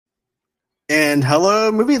And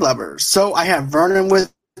hello, movie lovers. So I have Vernon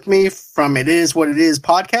with me from It Is What It Is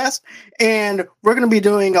podcast, and we're going to be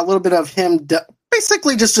doing a little bit of him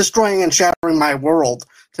basically just destroying and shattering my world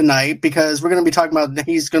tonight, because we're going to be talking about,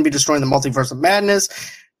 he's going to be destroying the multiverse of madness.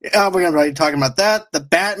 We're going to be talking about that, the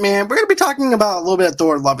Batman. We're going to be talking about a little bit of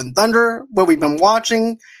Thor, Love and Thunder, what we've been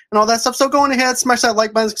watching, and all that stuff. So go on ahead, smash that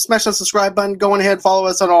like button, smash that subscribe button. Go on ahead, follow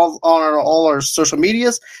us on all our social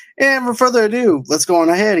medias. And without further ado, let's go on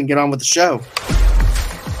ahead and get on with the show.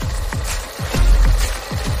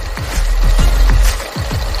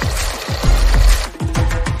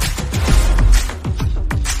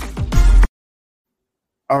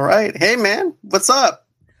 All right. Hey, man. What's up?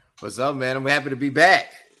 What's up, man? I'm happy to be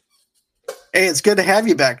back. Hey, it's good to have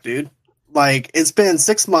you back, dude. Like, it's been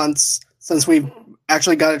 6 months since we've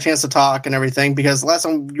actually got a chance to talk and everything, because last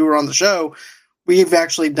time you were on the show, we've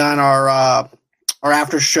actually done our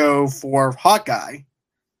after show for Hawkeye,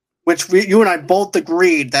 which you and I both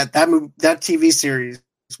agreed that TV series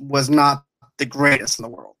was not the greatest in the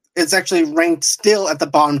world. It's actually ranked still at the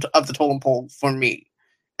bottom of the totem pole for me,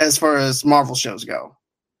 as far as Marvel shows go.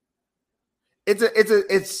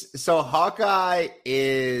 So Hawkeye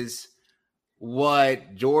is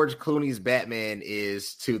what George Clooney's Batman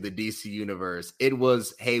is to the DC universe. It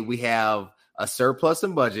was, hey, we have a surplus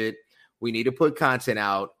in budget. We need to put content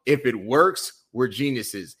out. If it works, we're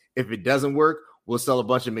geniuses. If it doesn't work, we'll sell a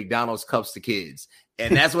bunch of McDonald's cups to kids.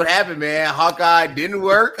 And that's what happened, man. Hawkeye didn't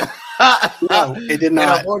work. No, it did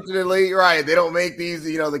not. And unfortunately, right, they don't make these,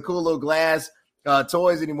 the cool little glass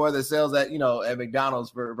toys anymore that sells at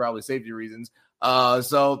McDonald's for probably safety reasons.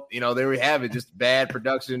 So there we have it. Just bad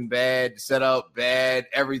production, bad setup, bad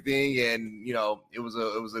everything, and it was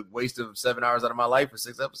a waste of 7 hours out of my life for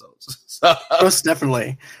 6 episodes. So. Most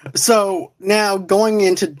definitely. So now going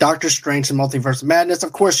into Doctor Strange and Multiverse of Madness,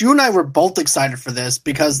 of course, you and I were both excited for this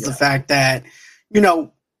because of the fact that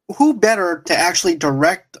who better to actually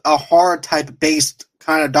direct a horror type based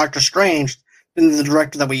kind of Doctor Strange than the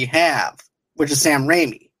director that we have, which is Sam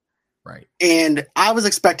Raimi. Right. And I was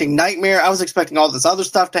expecting Nightmare. I was expecting all this other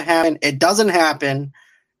stuff to happen. It doesn't happen.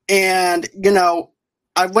 And,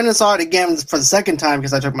 I went and saw it again for the second time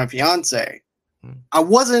because I took my fiance. I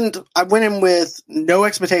went in with no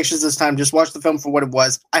expectations this time, just watched the film for what it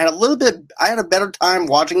was. I had a better time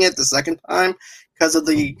watching it the second time because of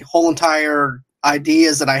the whole entire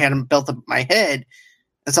ideas that I had built up in my head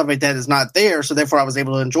and stuff like that is not there. So therefore I was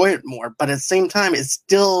able to enjoy it more. But at the same time, it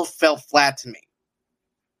still felt flat to me.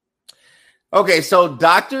 Okay, so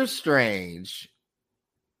Doctor Strange,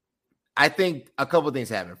 I think a couple of things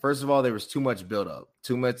happened. First of all, there was too much buildup,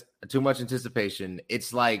 too much anticipation.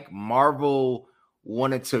 It's like Marvel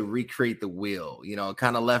wanted to recreate the wheel. It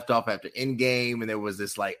kind of left off after Endgame, and there was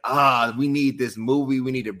this we need this movie.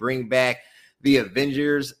 We need to bring back the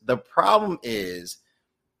Avengers. The problem is,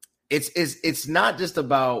 it's not just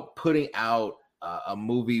about putting out a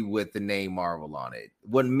movie with the name Marvel on it.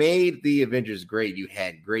 What made the Avengers great, you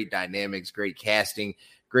had great dynamics, great casting,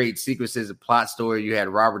 great sequences, a plot story. You had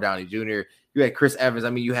Robert Downey Jr., you had Chris Evans. I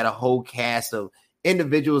mean, you had a whole cast of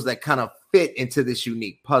individuals that kind of fit into this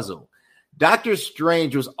unique puzzle. Doctor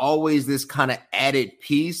Strange was always this kind of added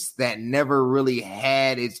piece that never really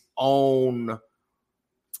had its own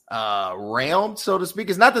realm, so to speak.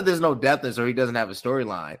 It's not that there's no depthness or he doesn't have a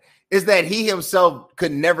storyline. It's that he himself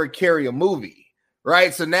could never carry a movie.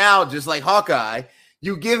 Right. So now, just like Hawkeye,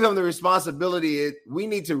 you give him the responsibility. We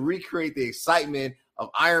need to recreate the excitement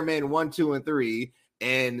of Iron Man 1, 2, and 3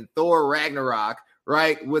 and Thor Ragnarok,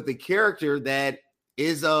 right? With the character that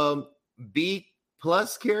is a B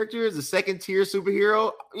plus character, is a second tier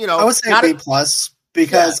superhero. I would say B plus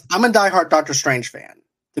because I'm a diehard Doctor Strange fan,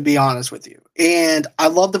 to be honest with you. And I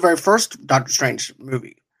love the very first Doctor Strange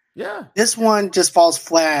movie. Yeah. This one just falls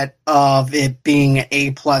flat of it being an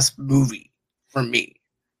A plus movie. For me,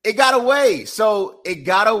 it got away. So it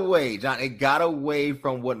got away, John. It got away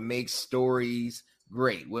from what makes stories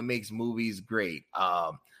great, what makes movies great.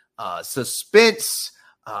 Suspense,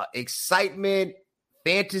 excitement,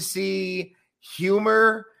 fantasy,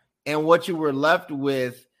 humor, and what you were left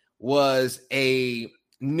with was a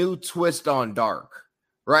new twist on dark.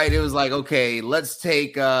 Right? It was like, okay, let's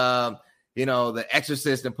take The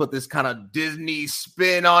Exorcist and put this kind of Disney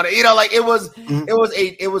spin on it. It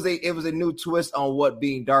was a new twist on what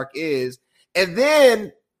being dark is. And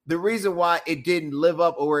then the reason why it didn't live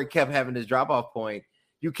up or where it kept having this drop off point,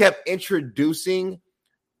 you kept introducing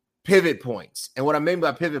pivot points. And what I mean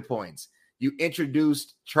by pivot points, you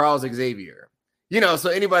introduced Charles Xavier. So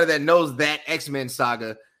anybody that knows that X-Men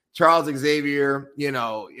saga, Charles Xavier,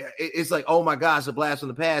 it's like, oh my gosh, a blast from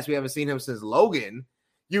the past. We haven't seen him since Logan.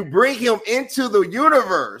 You bring him into the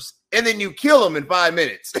universe and then you kill him in 5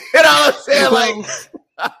 minutes. You know what I'm saying?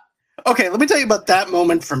 Well, okay, let me tell you about that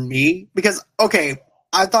moment for me. Because, okay,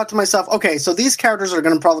 I thought to myself, okay, so these characters are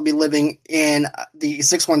going to probably be living in the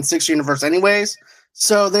 616 universe anyways.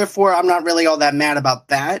 So therefore, I'm not really all that mad about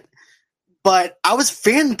that. But I was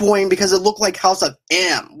fanboying because it looked like House of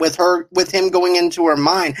M with him going into her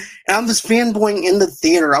mind. And I was fanboying in the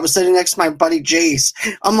theater. I was sitting next to my buddy Jace.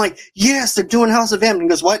 I'm like, yes, they're doing House of M. And he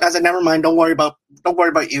goes, what? I said, never mind. Don't worry about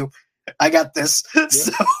you. I got this. Yeah.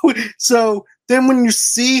 So then when you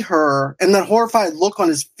see her and that horrified look on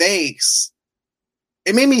his face,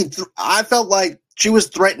 it made me, I felt like she was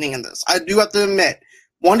threatening in this. I do have to admit,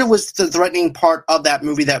 Wanda was the threatening part of that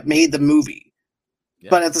movie that made the movie. Yeah.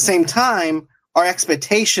 But at the same time, our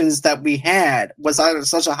expectations that we had was at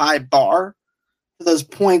such a high bar to those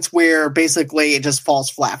points where basically it just falls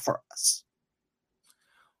flat for us.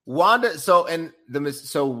 Wanda's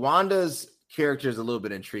character is a little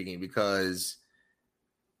bit intriguing because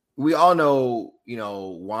we all know,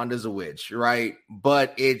 Wanda's a witch, right?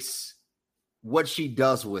 But it's what she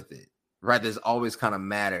does with it, right? That's always kind of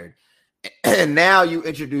mattered. And now you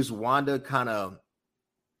introduce Wanda kind of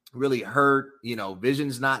really hurt,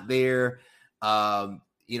 Vision's not there, kind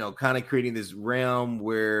of creating this realm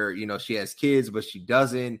where, she has kids, but she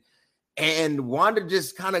doesn't. And Wanda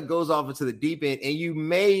just kind of goes off into the deep end. And you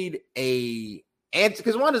made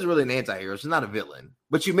because Wanda's really an anti-hero. She's not a villain,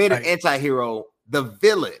 but you made an anti-hero the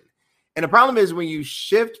villain. And the problem is when you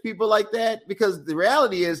shift people like that, because the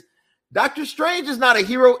reality is Doctor Strange is not a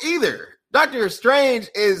hero either. Doctor Strange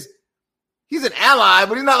he's an ally,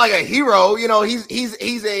 but he's not like a hero.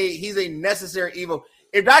 He's a necessary evil.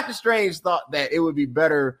 If Doctor Strange thought that it would be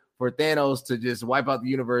better for Thanos to just wipe out the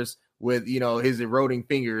universe with, his eroding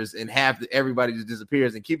fingers and have everybody just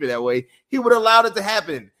disappears and keep it that way, he would have allowed it to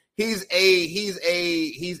happen. He's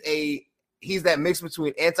that mix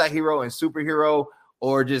between anti-hero and superhero,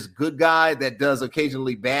 or just good guy that does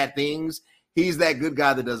occasionally bad things. He's that good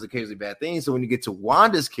guy that does occasionally bad things. So when you get to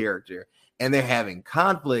Wanda's character and they're having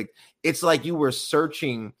conflict, it's like you were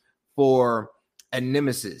searching for a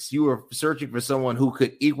nemesis. You were searching for someone who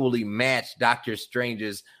could equally match Doctor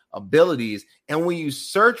Strange's abilities. And when you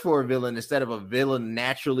search for a villain instead of a villain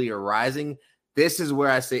naturally arising, this is where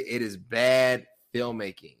I say it is bad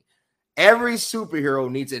filmmaking. Every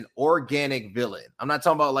superhero needs an organic villain. I'm not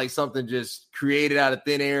talking about like something just created out of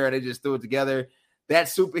thin air and they just threw it together. That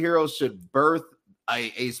superhero should birth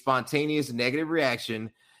a spontaneous negative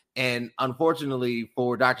reaction. And unfortunately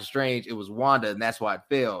for Doctor Strange, it was Wanda, and that's why it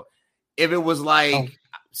failed. If it was like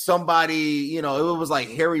somebody, if it was like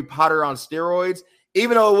Harry Potter on steroids,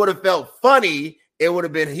 even though it would have felt funny, it would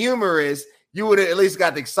have been humorous, you would have at least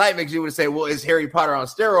got the excitement because you would have said, well, it's Harry Potter on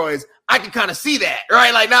steroids. I can kind of see that,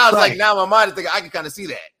 right? Like now it's like, now my mind is thinking, I can kind of see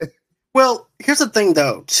that. Well, here's the thing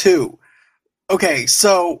though, too. Okay,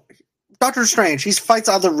 so Doctor Strange, he fights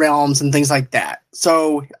other realms and things like that.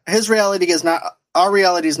 So his reality is not... Our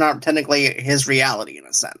reality is not technically his reality in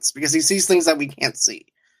a sense, because he sees things that we can't see.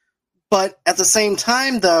 But at the same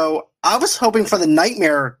time, though, I was hoping for the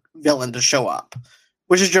Nightmare villain to show up,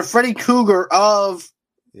 which is your Freddy Krueger of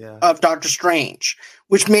Doctor Strange,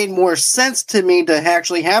 which made more sense to me to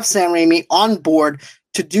actually have Sam Raimi on board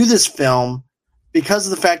to do this film because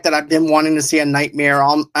of the fact that I've been wanting to see a Nightmare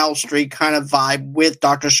on Elm Street kind of vibe with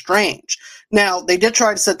Doctor Strange. Now, they did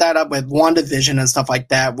try to set that up with WandaVision and stuff like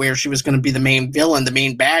that, where she was going to be the main villain, the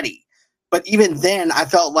main baddie. But even then, I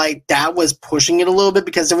felt like that was pushing it a little bit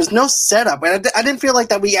because there was no setup. And I didn't feel like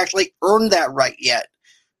that we actually earned that right yet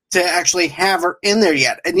to actually have her in there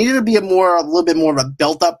yet. It needed to be a little bit more of a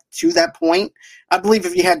build-up to that point. I believe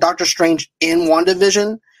if you had Doctor Strange in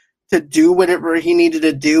WandaVision to do whatever he needed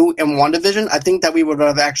to do in WandaVision, I think that we would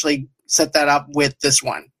have actually set that up with this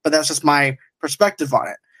one. But that's just my perspective on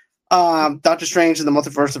it. Doctor Strange and the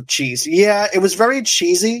Multiverse of Cheese. Yeah, it was very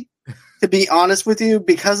cheesy, to be honest with you,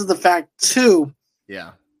 because of the fact, too,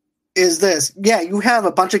 is this. Yeah, you have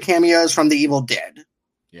a bunch of cameos from The Evil Dead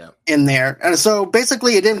in there. And so,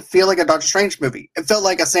 basically, it didn't feel like a Doctor Strange movie. It felt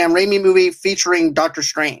like a Sam Raimi movie featuring Doctor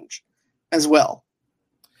Strange as well.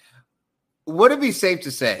 Would it be safe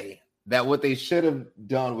to say that what they should have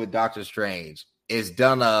done with Doctor Strange is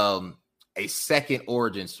done a second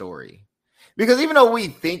origin story? Because even though we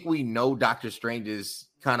think we know Doctor Strange's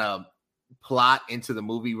kind of plot into the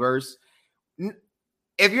movie verse,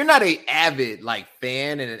 if you're not an avid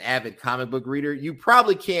fan and an avid comic book reader, you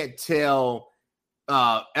probably can't tell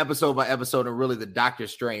episode by episode of really the Doctor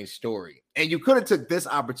Strange story. And you could have took this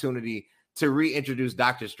opportunity to reintroduce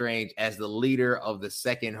Doctor Strange as the leader of the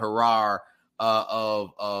second hurrah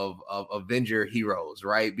of Avenger heroes,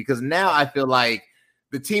 right? Because now I feel like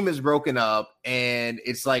the team is broken up, and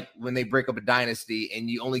it's like when they break up a dynasty and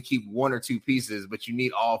you only keep one or two pieces, but you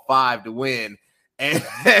need all five to win. And,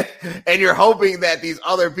 and you're hoping that these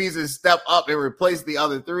other pieces step up and replace the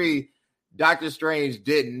other three. Doctor Strange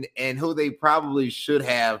didn't, and who they probably should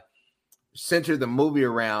have centered the movie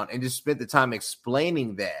around and just spent the time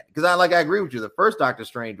explaining that. Because I agree with you. The first Doctor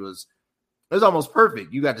Strange was almost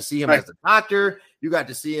perfect. You got to see him as a doctor. You got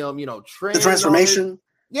to see him, train. The transformation.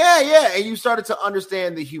 Yeah. And you started to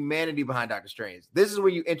understand the humanity behind Doctor Strange. This is where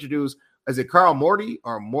you introduce, is it Carl Morty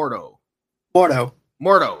or Mordo?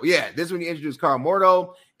 Mordo. Yeah. This is when you introduce Carl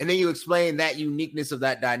Mordo, and then you explain that uniqueness of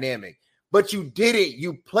that dynamic. But you did it.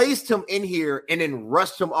 You placed him in here and then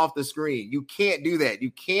rushed him off the screen. You can't do that.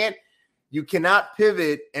 You cannot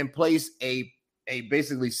pivot and place a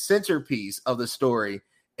basically centerpiece of the story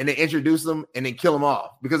and then introduce them and then kill them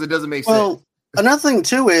off, because it doesn't make sense. Another thing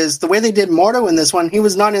too is the way they did Mordo in this one. He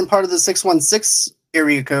was not in part of the 616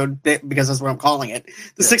 area code, because that's what I'm calling it,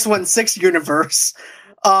 the 616 universe,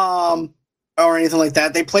 or anything like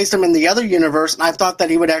that. They placed him in the other universe, and I thought that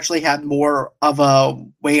he would actually have more of a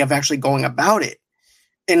way of actually going about it.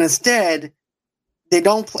 And instead, they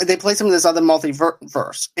place him in this other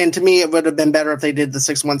multiverse. And to me, it would have been better if they did the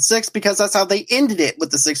 616, because that's how they ended it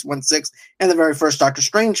with the 616 in the very first Doctor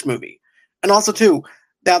Strange movie. And also, too,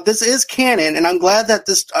 now this is canon, and I'm glad that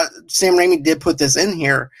this Sam Raimi did put this in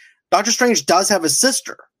here. Doctor Strange does have a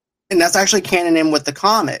sister, and that's actually canon in with the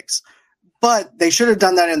comics. But they should have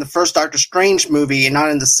done that in the first Doctor Strange movie and not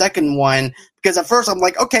in the second one, because at first I'm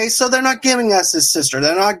like, okay, so they're not giving us his sister.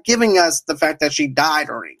 They're not giving us the fact that she died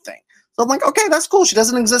or anything. So I'm like, okay, that's cool. She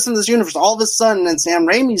doesn't exist in this universe. All of a sudden, in Sam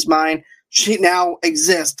Raimi's mind, she now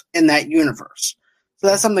exists in that universe. So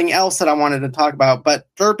that's something else that I wanted to talk about. But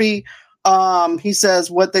Derpy, he says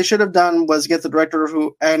what they should have done was get the director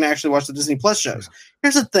and actually watch the Disney Plus shows.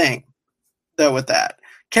 Here's the thing, though, with that.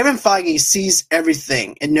 Kevin Feige sees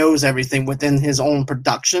everything and knows everything within his own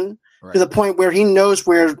production, to the point where he knows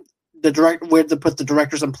where to put the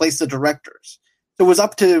directors and place the directors. So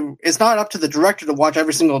it's not up to the director to watch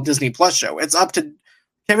every single Disney Plus show. It's up to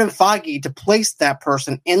Kevin Feige to place that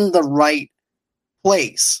person in the right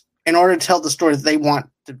place in order to tell the story that they want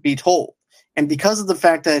to be told. And because of the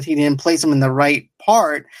fact that he didn't place him in the right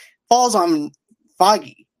part, falls on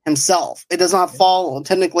Feige himself. It does not fall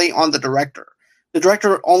technically on the director. The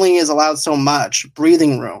director only is allowed so much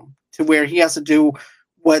breathing room to where he has to do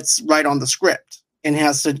what's right on the script, and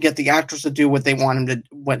has to get the actors to do what they want him to,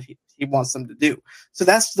 what he wants them to do. So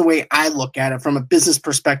that's the way I look at it from a business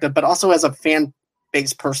perspective, but also as a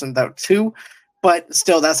fan-based person though too. But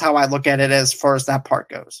still, that's how I look at it as far as that part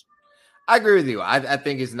goes. I agree with you. I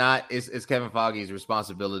think it's Kevin Feige's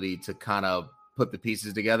responsibility to kind of put the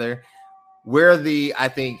pieces together. Where I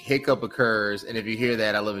think hiccup occurs, and if you hear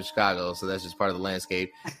that, I live in Chicago, so that's just part of the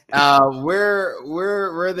landscape. Where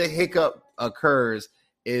the hiccup occurs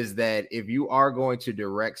is that if you are going to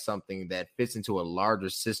direct something that fits into a larger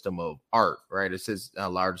system of art, right? It's just a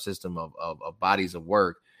large system of bodies of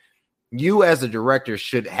work. You as a director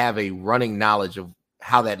should have a running knowledge of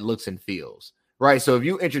how that looks and feels, right? So if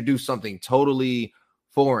you introduce something totally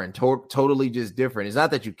foreign, totally just different, it's not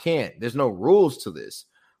that you can't. There's no rules to this.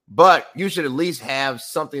 But you should at least have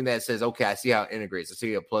something that says, okay, I see how it integrates. I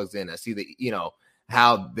see how it plugs in. I see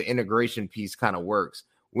how the integration piece kind of works.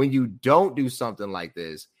 When you don't do something like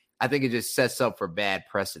this, I think it just sets up for bad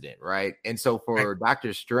precedent, right? And so for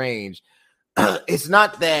Doctor Strange, it's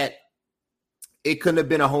not that it couldn't have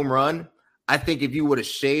been a home run. I think if you would have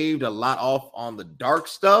shaved a lot off on the dark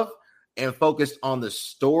stuff and focused on the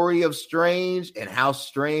story of Strange and how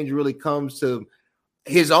Strange really comes to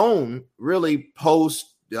his own really post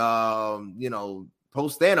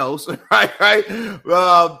Thanos,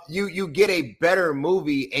 right? You get a better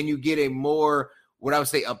movie, and you get a more, what I would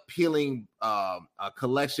say, appealing a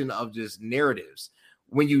collection of just narratives.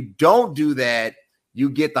 When you don't do that, you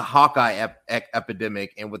get the Hawkeye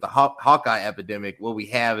epidemic, and with the Hawkeye epidemic, what we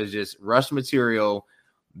have is just rushed material,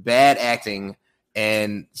 bad acting,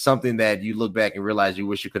 and something that you look back and realize you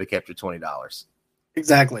wish you could have kept your $20.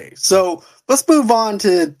 Exactly. So let's move on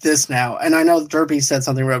to this now. And I know Derpy said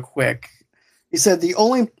something real quick. He said the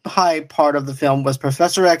only high part of the film was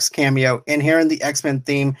Professor X cameo, and hearing the X-Men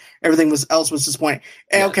theme. Everything else was disappointing.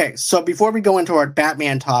 And, okay, so before we go into our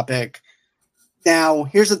Batman topic, now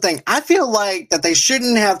here's the thing. I feel like that they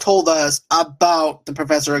shouldn't have told us about the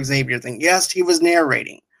Professor Xavier thing. Yes, he was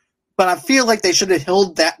narrating, but I feel like they should have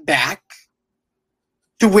held that back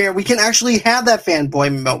to where we can actually have that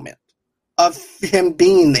fanboy moment of him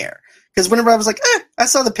being there. Because whenever I was like, I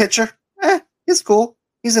saw the picture. He's cool.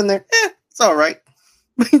 He's in there. It's all right.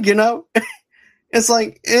 It's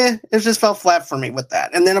like, it just fell flat for me with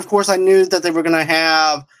that. And then, of course, I knew that they were going to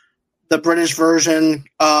have the British version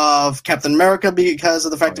of Captain America because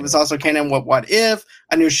of the fact it was also canon with What If.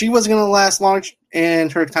 I knew she wasn't going to last long,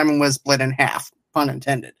 and her timing was split in half, pun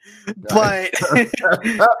intended. But,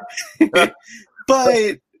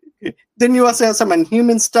 but then you also have some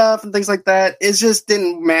Inhuman stuff and things like that. It just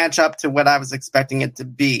didn't match up to what I was expecting it to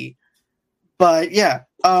be. But yeah,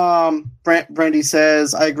 Brandy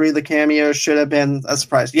says, I agree the cameo should have been a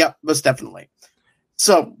surprise. Yep, most definitely.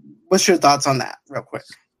 So what's your thoughts on that real quick?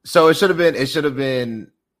 So it should have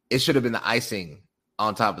been the icing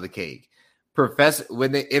on top of the cake.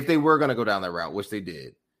 If they were going to go down that route, which they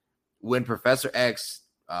did, when Professor X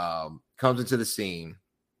comes into the scene,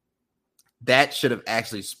 that should have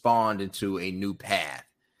actually spawned into a new path.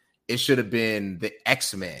 It should have been the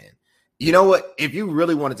X-Men. You know what? If you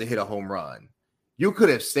really wanted to hit a home run, you could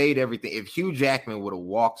have saved everything if Hugh Jackman would have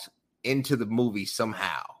walked into the movie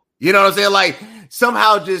somehow. You know what I'm saying? Like,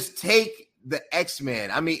 somehow just take the X-Men.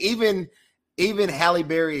 I mean, even Halle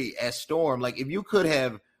Berry as Storm, like, if you could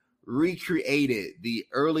have recreated the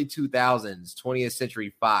early 2000s 20th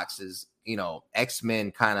Century Fox's,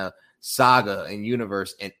 X-Men kind of saga and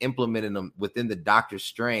universe and implemented them within the Doctor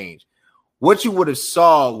Strange, what you would have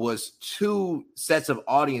saw was two sets of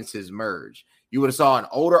audiences merge. You would have saw an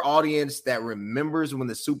older audience that remembers when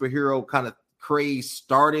the superhero kind of craze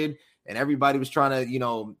started and everybody was trying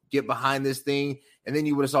to, get behind this thing. And then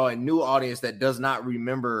you would have saw a new audience that does not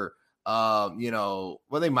remember,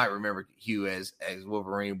 they might remember Hugh as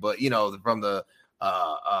Wolverine, but, from the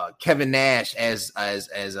Kevin Nash as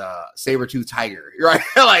Saber-Tooth Tiger, right?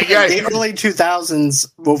 Like, the early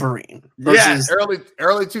 2000s Wolverine. Versus... Yeah,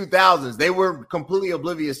 early 2000s. They were completely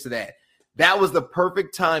oblivious to that. That was the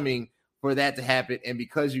perfect timing for that to happen. And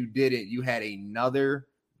because you did it, you had another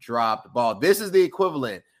dropped ball. This is the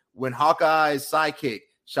equivalent when Hawkeye's sidekick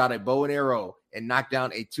shot a bow and arrow and knocked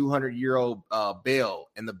down a 200-year-old bale,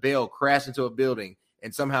 and the bale crashed into a building,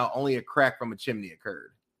 and somehow only a crack from a chimney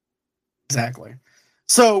occurred. Exactly.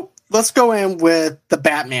 So let's go in with the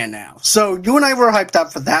Batman now. So you and I were hyped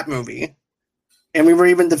up for that movie, and we were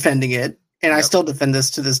even defending it, and I still defend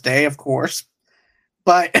this to this day, of course.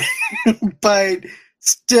 But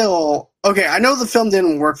still, okay, I know the film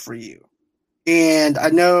didn't work for you, and I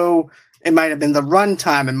know it might have been the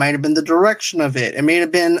runtime, it might have been the direction of it, it may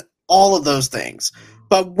have been all of those things.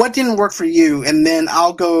 But what didn't work for you? And then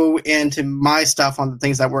I'll go into my stuff on the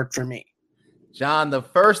things that worked for me. John, the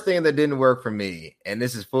first thing that didn't work for me, and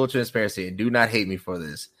this is full transparency, and do not hate me for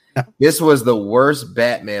this, this was the worst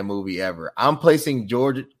Batman movie ever. I'm placing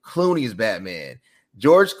George Clooney's Batman.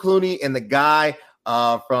 George Clooney and the guy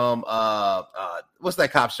from what's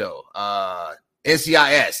that cop show?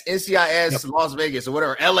 NCIS, Las Vegas or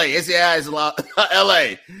whatever, LA, NCIS,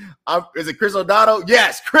 LA. Is it Chris O'Donnell?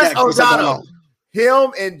 Yes, Chris O'Donnell.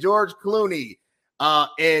 Him and George Clooney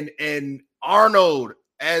and Arnold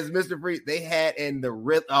as Mr. Freeze, they had in the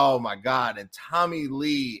rip. Oh my God. And Tommy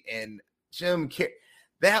Lee and Jim Carrey.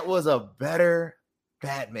 That was a better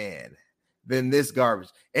Batman than this garbage.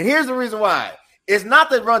 And here's the reason why. It's not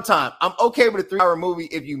the runtime. I'm okay with a 3-hour movie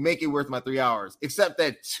if you make it worth my 3 hours, except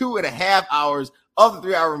that 2.5 hours of the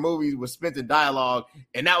 3-hour movie was spent in dialogue,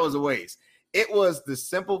 and that was a waste. It was the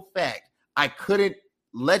simple fact I couldn't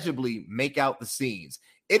legibly make out the scenes.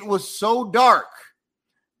 It was so dark.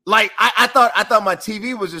 Like, I thought my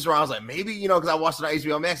TV was just wrong. I was like, maybe, because I watched it on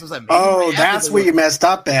HBO Max. I was like, maybe that's where you messed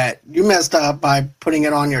up at. You messed up by putting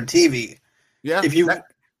it on your TV. Yeah. That's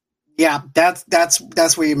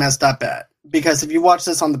where you messed up at. Because if you watch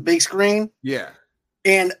this on the big screen, yeah.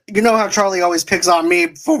 And you know how Charlie always picks on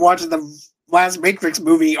me for watching the last Matrix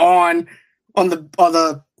movie on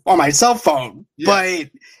my cell phone. Yeah. But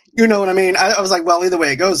you know what I mean? I was like, well, either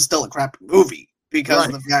way it goes, it's still a crappy movie because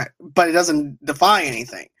of the fact, but it doesn't defy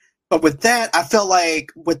anything. But with that, I felt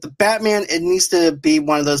like with the Batman, it needs to be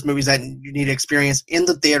one of those movies that you need to experience in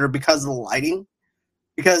the theater because of the lighting.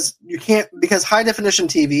 Because high definition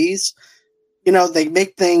TVs, they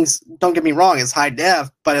make things, don't get me wrong, it's high def,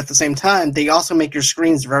 but at the same time, they also make your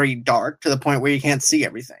screens very dark to the point where you can't see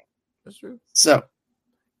everything. That's true. So,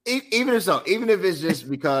 even if it's just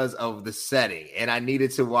because of the setting and I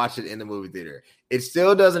needed to watch it in the movie theater, it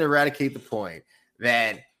still doesn't eradicate the point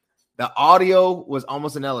that the audio was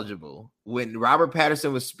almost ineligible. When Robert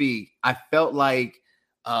Pattinson would speak, I felt like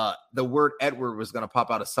the word Edward was going to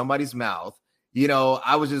pop out of somebody's mouth.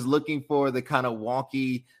 I was just looking for the kind of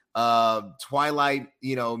wonky Twilight,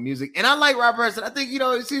 music. And I like Robert Pattinson. I think, he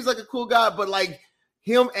seems like a cool guy, but like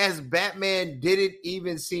him as Batman didn't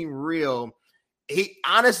even seem real. He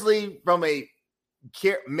honestly, from a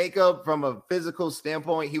makeup from a physical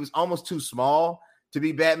standpoint, he was almost too small to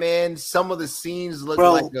be Batman. Some of the scenes look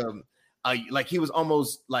like he was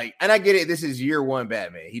almost like, and I get it. This is year one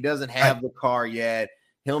Batman. He doesn't have the car yet.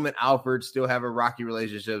 Him and Alfred still have a rocky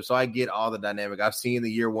relationship. So I get all the dynamic. I've seen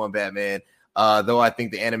the year one Batman, though I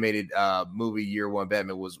think the animated movie year one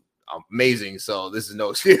Batman was amazing. So this is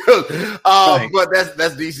no excuse. But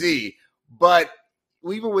that's DC. But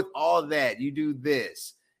even with all that, you do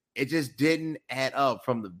this. It just didn't add up,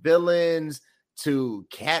 from the villains to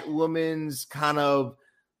Catwoman's kind of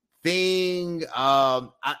thing.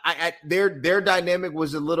 Their dynamic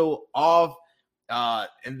was a little off.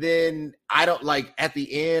 And then I don't like at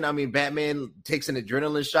the end. I mean, Batman takes an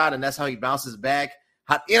adrenaline shot, and that's how he bounces back.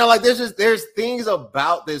 There's things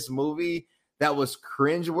about this movie that was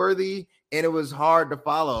cringeworthy, and it was hard to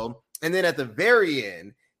follow. And then at the very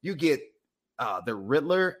end, you get the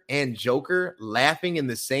Riddler and Joker laughing in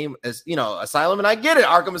the same asylum. And I get it.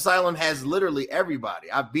 Arkham Asylum has literally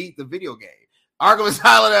everybody. I beat the video game. Arkham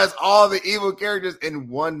Asylum has all the evil characters in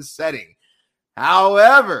one setting.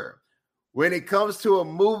 However, when it comes to a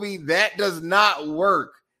movie, that does not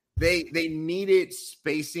work. They needed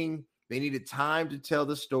spacing. They needed time to tell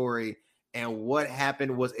the story. And what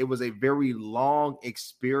happened was it was a very long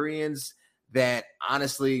experience that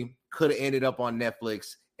honestly could have ended up on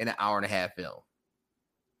Netflix in an hour and a half film.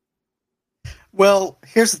 Well,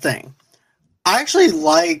 here's the thing. I actually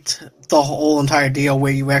liked the whole entire deal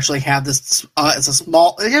where you actually have this. It's a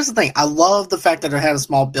small. Here's the thing. I love the fact that it had a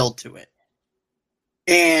small build to it,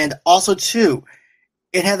 and also too,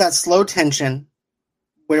 it had that slow tension,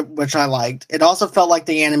 which I liked. It also felt like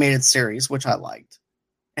the animated series, which I liked.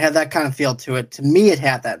 It had that kind of feel to it. To me, it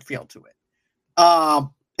had that feel to it.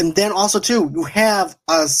 And then also too, you have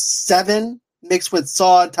a Seven mixed with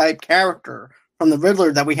Saw type character from the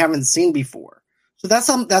Riddler that we haven't seen before. So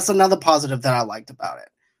that's another positive that I liked about it.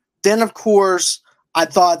 Then, of course, I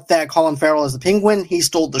thought that Colin Farrell as the Penguin, he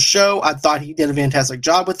stole the show. I thought he did a fantastic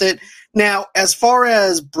job with it. Now, as far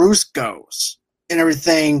as Bruce goes and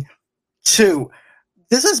everything, too,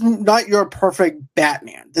 this is not your perfect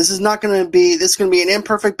Batman. This is going to be an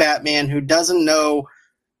imperfect Batman who doesn't know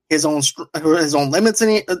his own limits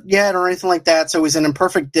yet or anything like that. So he's an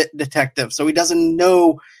imperfect detective. So he doesn't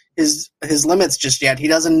know his limits just yet. He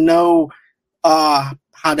doesn't know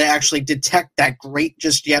how to actually detect that great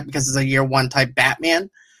just yet because it's a year one type Batman.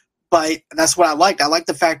 But that's what I liked. I like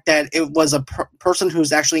the fact that it was a person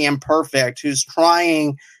who's actually imperfect, who's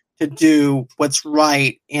trying to do what's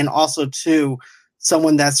right, and also too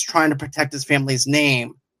someone that's trying to protect his family's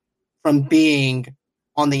name from being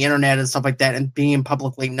on the internet and stuff like that, and being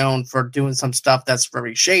publicly known for doing some stuff that's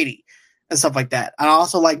very shady and stuff like that. I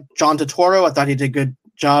also like John Turturro. I thought he did a good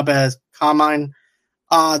job as Carmine.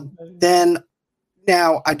 Then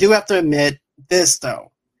now I do have to admit this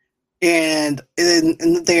though, and in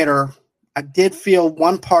the theater, I did feel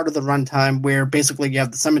one part of the runtime where basically you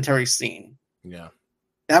have the cemetery scene. Yeah.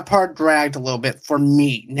 That part dragged a little bit for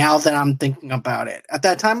me now that I'm thinking about it. At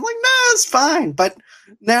that time, I'm like, nah, it's fine. But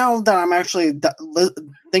now that I'm actually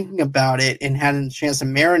thinking about it and having a chance to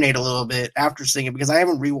marinate a little bit after seeing it, because I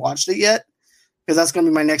haven't rewatched it yet, because that's going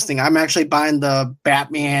to be my next thing. I'm actually buying the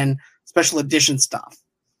Batman special edition stuff.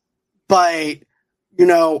 But,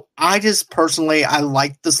 I just personally, I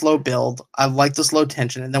like the slow build. I like the slow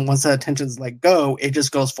tension. And then once that tension's let go, it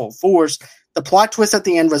just goes full force. The plot twist at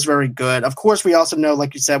the end was very good. Of course, we also know,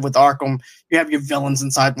 like you said, with Arkham, you have your villains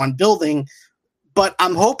inside one building. But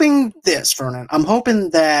I'm hoping this, Vernon. I'm hoping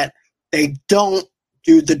that they don't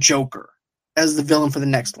do the Joker as the villain for the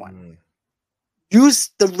next one. Use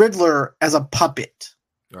the Riddler as a puppet.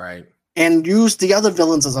 Right. And use the other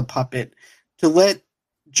villains as a puppet to let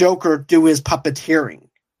Joker do his puppeteering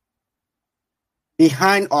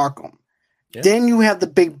behind Arkham. Yeah. Then you have the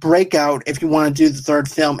big breakout if you want to do the third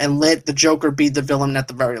film and let the Joker be the villain at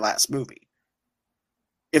the very last movie.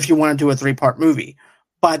 If you want to do a 3-part movie.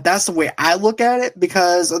 But that's the way I look at it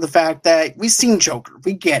because of the fact that we've seen Joker.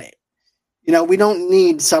 We get it. We don't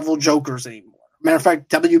need several Jokers anymore. Matter of fact,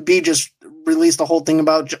 WB just released a whole thing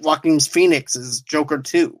about Joaquin Phoenix's Joker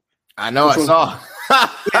 2. I know, I saw.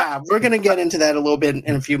 Yeah, we're going to get into that a little bit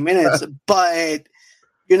in a few minutes. But,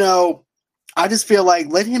 I just feel like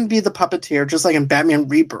let him be the puppeteer, just like in Batman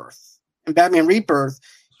Rebirth. In Batman Rebirth,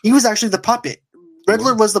 he was actually the puppet.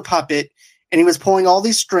 Riddler was the puppet, and he was pulling all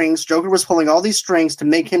these strings. Joker was pulling all these strings to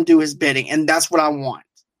make him do his bidding, and that's what I want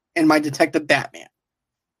in my Detective Batman.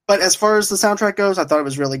 But as far as the soundtrack goes, I thought it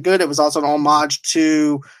was really good. It was also an homage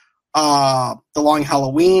to the Long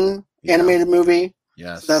Halloween animated movie.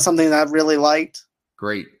 Yes. So that's something that I really liked.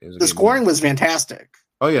 Great. The scoring was fantastic.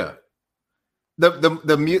 Oh, yeah.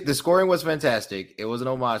 The scoring was fantastic. It was an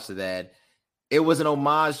homage to that. It was an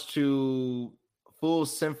homage to full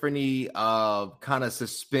symphony of kind of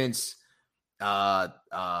suspense theatrics.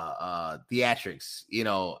 You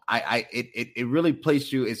know, it really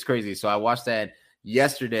placed you. It's crazy. So I watched that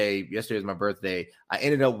yesterday. Yesterday was my birthday. I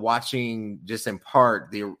ended up watching just in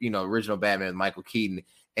part the original Batman with Michael Keaton,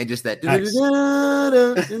 and just that nice.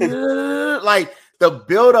 Like the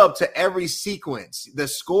build up to every sequence. The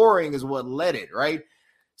scoring is what led it, right?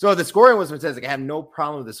 So the scoring was fantastic. I have no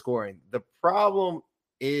problem with the scoring. The problem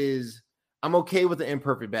is I'm okay with the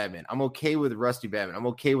imperfect Batman. I'm okay with Rusty Batman. I'm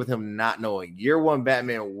okay with him not knowing. Year one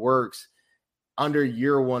Batman works under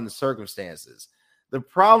year one circumstances. The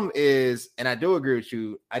problem is, and I do agree with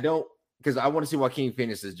you, because I want to see Joaquin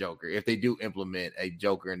Phoenix's Joker. If they do implement a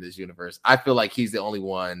Joker in this universe, I feel like he's the only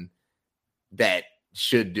one that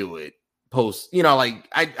should do it.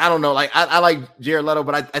 I don't know. Like I like Jared Leto,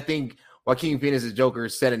 but I think Joaquin Phoenix's Joker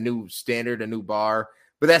set a new standard, a new bar.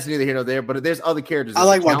 But that's neither here nor there. But there's other characters. I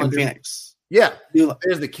like Joaquin Phoenix. Yeah,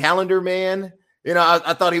 there's the Calendar Man.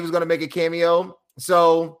 I thought he was going to make a cameo.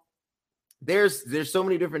 So there's so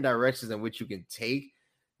many different directions in which you can take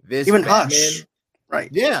this. Even Batman. Hush, right?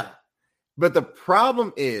 Yeah, but the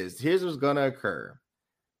problem is, here's what's going to occur: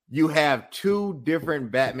 you have two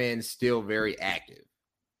different Batmans still very active.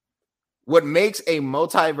 What makes a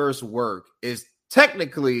multiverse work is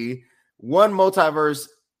technically one multiverse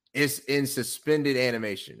is in suspended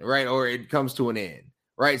animation, right? Or it comes to an end,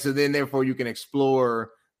 right? So then, therefore, you can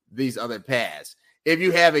explore these other paths. If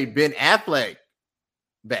you have a Ben Affleck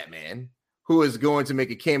Batman who is going to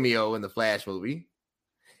make a cameo in the Flash movie,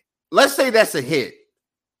 let's say that's a hit.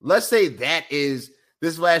 Let's say this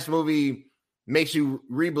Flash movie makes you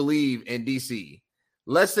re-believe in DC.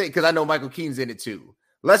 Let's say, because I know Michael Keaton's in it too.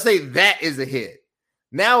 Let's say that is a hit.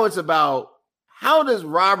 Now it's about how does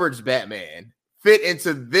Robert's Batman fit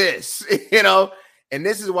into this, And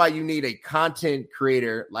this is why you need a content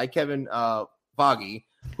creator like Kevin Feige,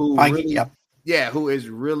 who is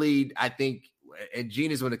really, I think, a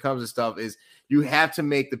genius when it comes to stuff. Is you have to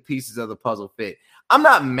make the pieces of the puzzle fit. I'm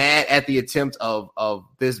not mad at the attempt of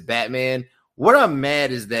this Batman. What I'm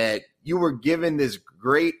mad is that you were given this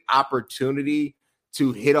great opportunity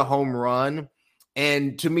to hit a home run,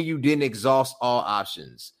 and to me, you didn't exhaust all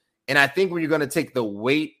options. And I think when you're going to take the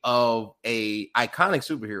weight of a iconic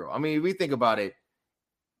superhero, I mean, if we think about it,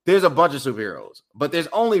 there's a bunch of superheroes, but there's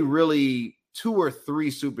only really 2 or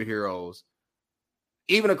 3 superheroes,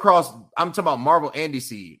 even across, I'm talking about Marvel and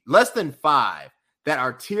DC, less than 5 that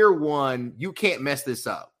are tier 1. You can't mess this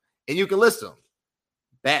up. And you can list them: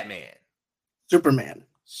 Batman, Superman,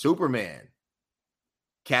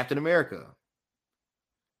 Captain America,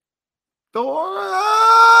 Thor,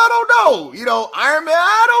 I don't know. Iron Man,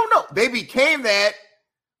 I don't know. They became that,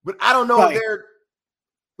 but I don't know if they're.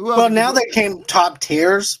 Well, now they came top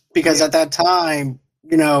tiers because at that time,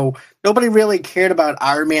 nobody really cared about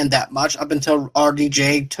Iron Man that much up until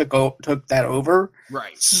RDJ took that over.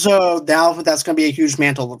 Right. So now that's going to be a huge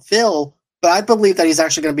mantle to fill. But I believe that he's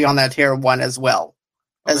actually going to be on that tier 1 as well,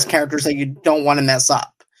 as characters that you don't want to mess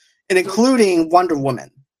up, and including Wonder Woman.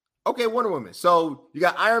 Okay, Wonder Woman. So you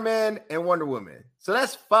got Iron Man and Wonder Woman. So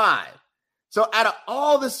that's 5. So out of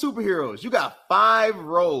all the superheroes, you got 5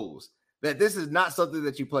 roles that this is not something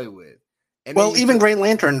that you play with. And even Green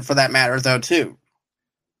Lantern, for that matter, though, too.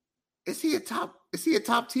 Is he a top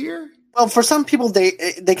tier? Well, for some people, they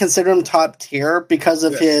consider him top tier because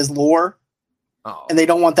of his lore, and they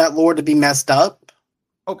don't want that lore to be messed up.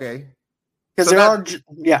 Okay, because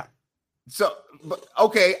So,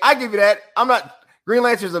 okay, I give you that. I'm not. Green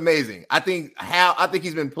Lantern's amazing. I think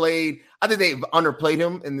he's been played. I think they've underplayed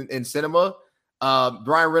him in cinema.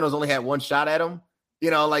 Ryan Reynolds only had one shot at him.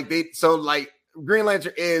 Green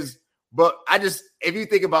Lantern is. But if you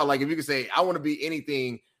think about, if you could say I want to be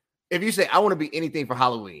anything. If you say I want to be anything for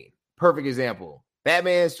Halloween, perfect example: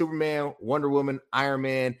 Batman, Superman, Wonder Woman, Iron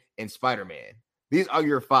Man, and Spider-Man. These are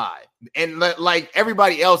your 5, and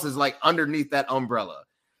everybody else is underneath that umbrella.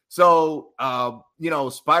 So,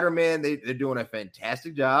 Spider-Man, they're doing a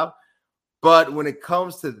fantastic job. But when it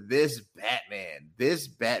comes to this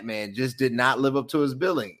Batman just did not live up to his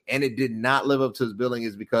billing. And it did not live up to his billing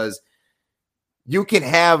is because you can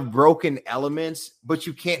have broken elements, but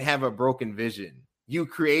you can't have a broken vision. You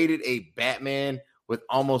created a Batman with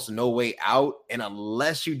almost no way out. And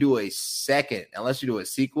unless you do a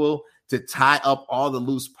sequel to tie up all the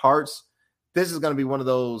loose parts, this is going to be one of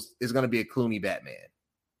those, it's going to be a Clooney Batman.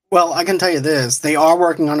 Well, I can tell you this. They are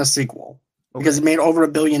working on a sequel because it made over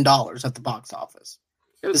 $1 billion at the box office.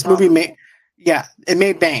 This movie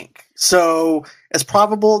made bank. So it's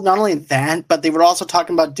probable not only that, but they were also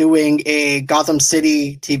talking about doing a Gotham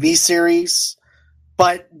City TV series,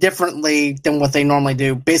 but differently than what they normally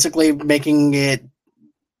do. Basically making it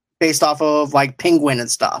based off of like Penguin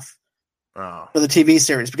and stuff for the TV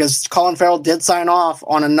series, because Colin Farrell did sign off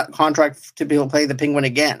on a contract to be able to play the Penguin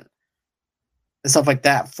again and stuff like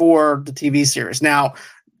that for the TV series. Now,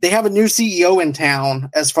 they have a new CEO in town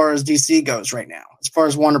as far as DC goes right now, as far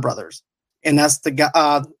as Warner Brothers. And that's the guy,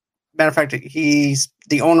 matter of fact, he's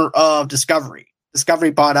the owner of Discovery.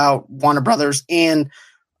 Discovery bought out Warner Brothers in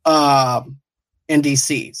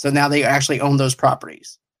DC. So now they actually own those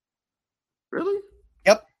properties. Really?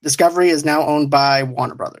 Yep. Discovery is now owned by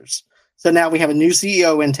Warner Brothers. So now we have a new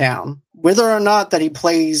CEO in town. Whether or not that he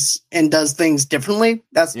plays and does things differently,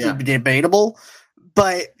 that's debatable.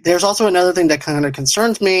 But there's also another thing that kind of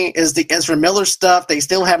concerns me is the Ezra Miller stuff. They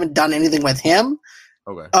still haven't done anything with him.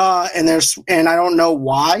 Okay. And I don't know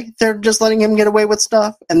why they're just letting him get away with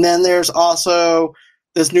stuff. And then there's also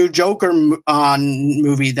this new Joker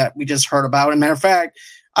movie that we just heard about. As a matter of fact,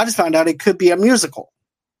 I just found out it could be a musical.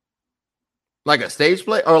 Like a stage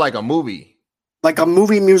play or like a movie? Like a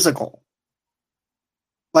movie musical.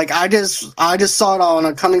 Like I just saw it on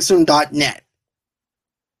a comingsoon.net.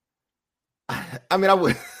 I mean, I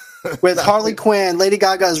would. With Harley Quinn. Lady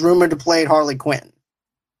Gaga is rumored to play Harley Quinn.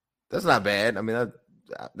 That's not bad. I mean,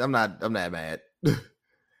 I'm not mad.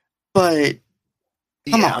 But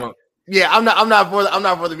come on. I'm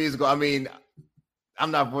not for the musical. I mean,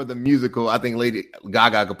 I'm not for the musical. I think Lady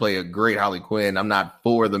Gaga could play a great Harley Quinn. I'm not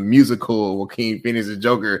for the musical Joaquin Phoenix's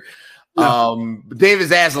Joker. No. David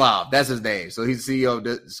Zaslav, that's his name. So he's CEO of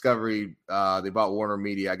Discovery. They bought Warner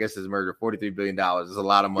Media. I guess his merger, $43 billion. That's a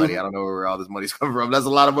lot of money. I don't know where all this money's coming from. That's a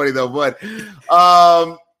lot of money though. But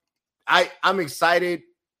I'm excited.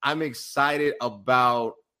 I'm excited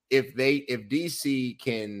about if DC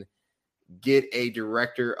can get a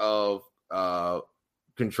director of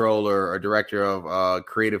controller or director of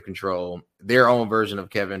creative control, their own version of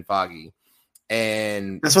Kevin Feige.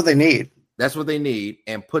 And that's what they need. That's what they need,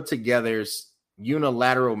 and put together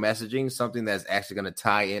unilateral messaging, something that's actually going to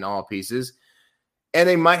tie in all pieces. And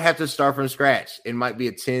they might have to start from scratch. It might be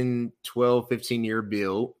a 10, 12, 15-year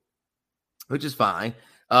build, which is fine.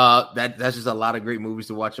 That's just a lot of great movies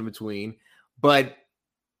to watch in between. But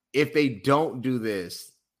if they don't do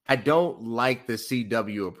this, I don't like the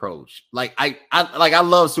CW approach. Like I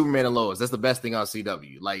love Superman and Lois. That's the best thing on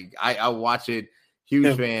CW. Like I watch it,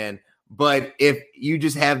 huge fan. But if you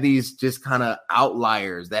just have these just kind of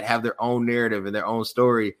outliers that have their own narrative and their own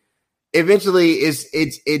story, eventually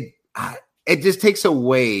it just takes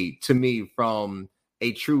away to me from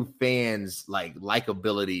a true fan's like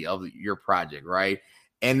likability of your project, right?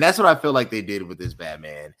 And that's what I feel like they did with this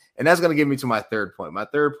Batman. And that's going to get me to my third point. My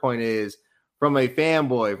third point is, from a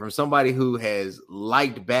fanboy, from somebody who has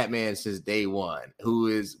liked Batman since day one, who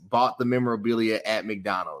has bought the memorabilia at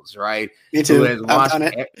McDonald's, right? Me too. Who has watched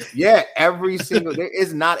every single. There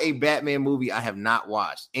is not a Batman movie I have not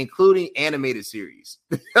watched, including animated series.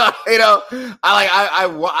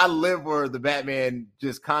 I live for the Batman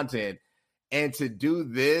just content, and to do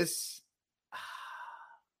this.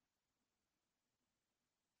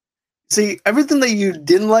 See, everything that you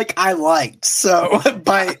didn't like, I liked. So,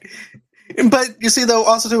 But you see, though,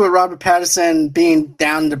 also too with Robert Pattinson being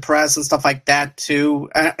down, depressed, and stuff like that too,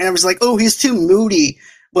 and I was like, oh, he's too moody.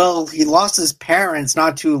 Well, he lost his parents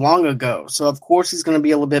not too long ago, so of course he's going to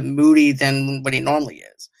be a little bit moody than what he normally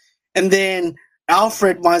is. And then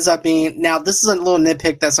Alfred winds up being. Now, this is a little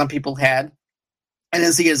nitpick that some people had. I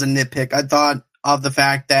didn't see it as a nitpick. I thought of the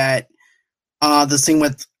fact that the scene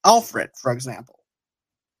with Alfred, for example,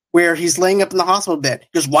 where he's laying up in the hospital bed. He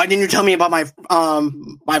goes, "Why didn't you tell me about my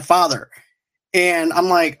father?" And I'm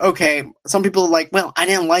like, okay. Some people are like, well, I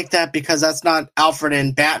didn't like that because that's not Alfred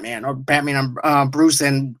and Batman, or Batman and Bruce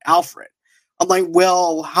and Alfred. I'm like,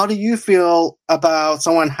 well, how do you feel about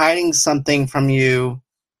someone hiding something from you,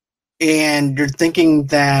 and you're thinking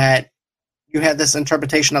that you had this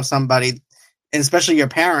interpretation of somebody, and especially your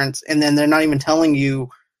parents, and then they're not even telling you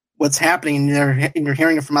what's happening, and you're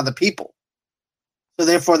hearing it from other people. So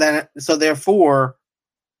therefore,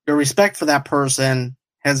 your respect for that person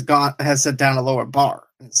has set down a lower bar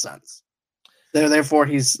in a sense. Therefore,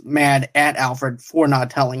 he's mad at Alfred for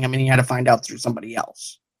not telling him, and he had to find out through somebody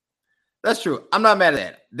else. That's true. I'm not mad at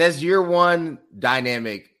that. That's year one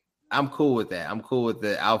dynamic I'm cool with that. I'm cool with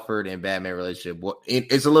the Alfred and Batman relationship.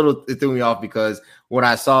 It threw me off because when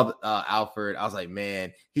I saw Alfred, I was like,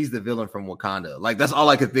 man, he's the villain from Wakanda. Like, that's all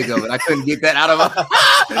I could think of. And I couldn't get that out of my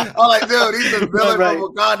I was like, dude, he's the villain from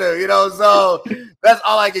Wakanda, So that's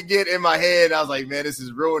all I could get in my head. I was like, man, this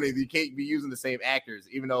is ruining. You can't be using the same actors,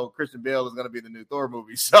 even though Christian Bale is going to be the new Thor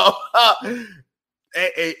movie. So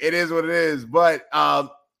it is what it is. But I'm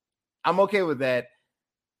okay with that.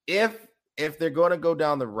 If they're going to go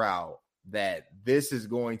down the route that this is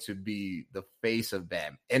going to be the face of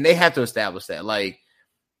Batman, and they have to establish that. Like,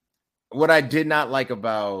 what I did not like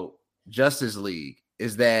about Justice League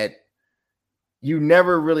is that you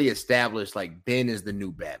never really established like Ben is the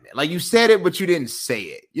new Batman. Like, you said it, but you didn't say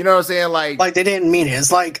it. You know what I'm saying? Like they didn't mean it.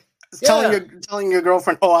 It's like telling your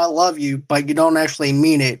girlfriend, "Oh, I love you," but you don't actually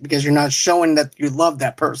mean it because you're not showing that you love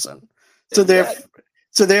that person.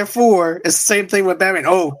 So therefore, it's the same thing with Batman.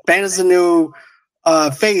 Oh, Batman is the new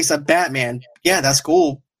face of Batman. Yeah, that's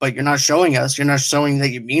cool, but you're not showing us. You're not showing that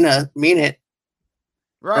you mean it,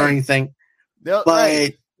 right? Or anything. But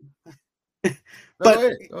right. Go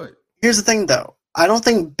ahead. Here's the thing, though. I don't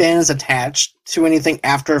think Ben is attached to anything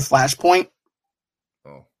after Flashpoint.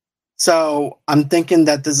 Oh. So I'm thinking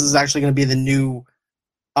that this is actually going to be the new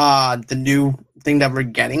thing that we're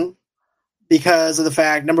getting. Because of the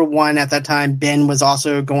fact, number one, at that time, Ben was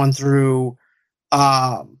also going through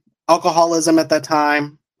alcoholism at that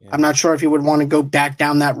time. Yeah. I'm not sure if he would want to go back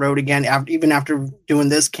down that road again, even after doing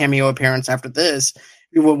this cameo appearance after this.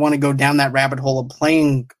 He would want to go down that rabbit hole of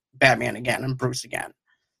playing Batman again and Bruce again.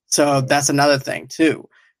 So that's another thing, too.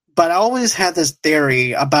 But I always had this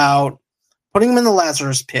theory about putting him in the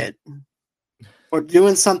Lazarus pit or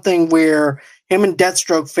doing something where him and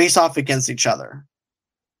Deathstroke face off against each other.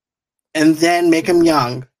 And then make him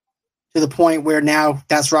young to the point where now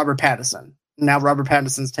that's Robert Pattinson. Now Robert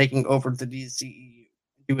Pattinson's taking over the DCEU.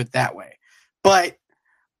 Do it that way. But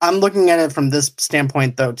I'm looking at it from this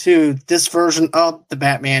standpoint, though, too. This version of the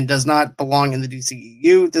Batman does not belong in the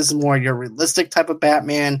DCEU. This is more your realistic type of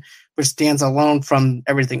Batman, which stands alone from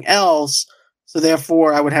everything else. So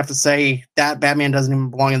therefore, I would have to say that Batman doesn't even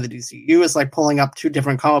belong in the DCEU. It's like pulling up two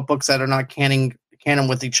different comic books that are not canon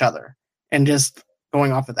with each other and just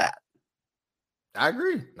going off of that. I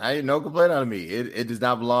agree. I had no complaint out of me. It does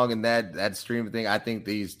not belong in that stream thing. I think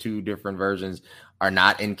these two different versions are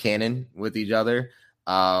not in canon with each other,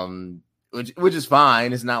 which is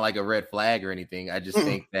fine. It's not like a red flag or anything. I just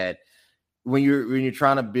think that when you're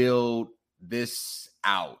trying to build this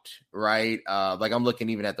out, right? Like I'm looking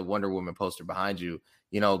even at the Wonder Woman poster behind you.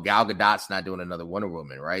 Gal Gadot's not doing another Wonder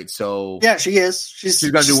Woman, right? So yeah, she is. She's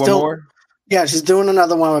gonna do one more. Yeah, she's doing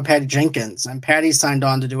another one with Patty Jenkins, and Patty signed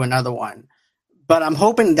on to do another one. But I'm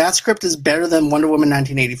hoping that script is better than Wonder Woman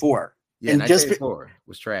 1984. Yeah, 1984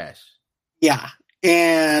 was trash. Yeah,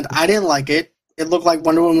 and I didn't like it. It looked like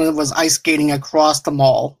Wonder Woman was ice skating across the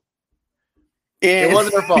mall. And it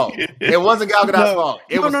wasn't her fault. It wasn't Gal Gadot's fault.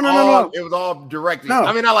 It was all directing. No.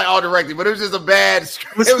 I mean, not like all directing, but it was just a bad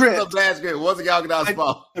script. It was just a bad script. It wasn't Gal Gadot's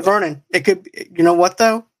fault. Vernon, it could. You know what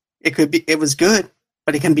though? It could be. It was good,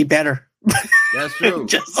 but it can be better. That's true.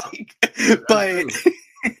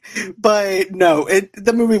 But no,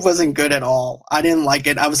 the movie wasn't good at all. I didn't like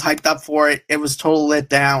it. I was hyped up for it. It was totally let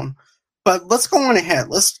down. But let's go on ahead.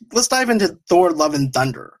 Let's dive into Thor: Love and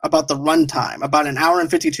Thunder, about the runtime, about an hour and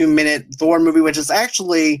 52-minute Thor movie, which is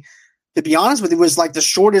actually, to be honest with you, was like the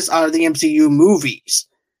shortest out of the MCU movies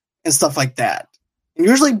and stuff like that. And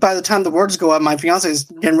usually by the time the words go up, my fiance is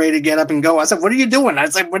getting ready to get up and go. I said, "What are you doing?" I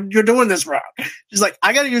said, "What you're doing this wrong." She's like,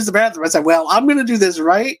 "I got to use the bathroom." I said, "Well, I'm going to do this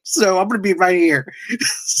right, so I'm going to be right here."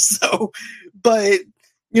 But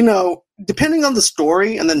depending on the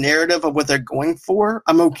story and the narrative of what they're going for,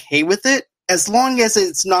 I'm okay with it as long as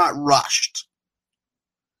it's not rushed.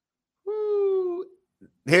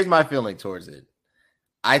 Here's my feeling towards it.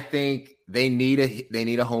 I think they need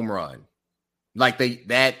a home run. Like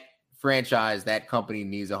that franchise, that company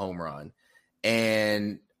needs a home run.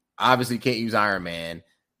 And obviously can't use Iron Man.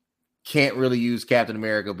 Can't really use Captain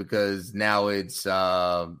America because now it's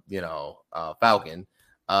Falcon.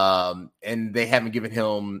 And they haven't given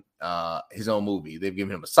him his own movie. They've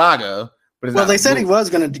given him a saga, but they said he was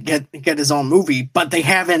going to get his own movie, but they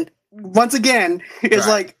haven't. Once again, it's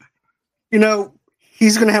right. Like,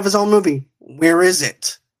 he's going to have his own movie. Where is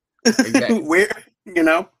it? Exactly. Where,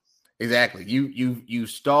 Exactly. You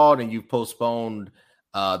stalled and you postponed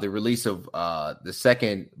the release of the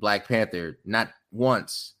second Black Panther, not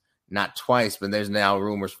once, not twice, but there's now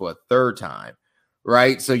rumors for a third time.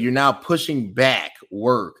 Right. So you're now pushing back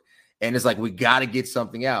work. And it's like, we got to get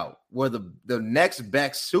something out. Where the next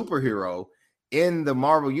best superhero in the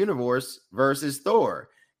Marvel Universe versus Thor.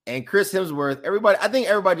 And Chris Hemsworth, I think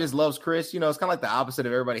everybody just loves Chris. It's kind of like the opposite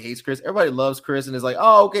of everybody hates Chris. Everybody loves Chris and is like,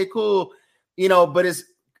 oh, okay, cool. But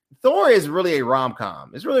Thor is really a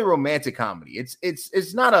rom-com. It's really a romantic comedy.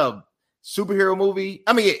 It's not a superhero movie.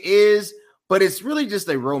 I mean, it is, but it's really just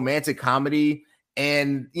a romantic comedy.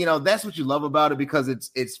 And that's what you love about it, because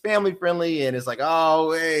it's family friendly, and it's like,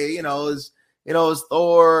 oh, hey, it's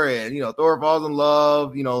Thor, and Thor falls in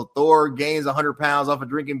love. Thor gains 100 pounds off of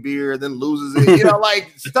drinking beer, then loses it.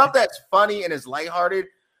 Like stuff that's funny and is lighthearted.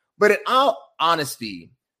 But in all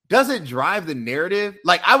honesty, does it drive the narrative?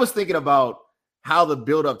 Like, I was thinking about how the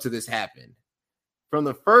buildup to this happened. From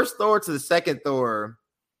the first Thor to the second Thor,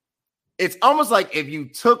 it's almost like if you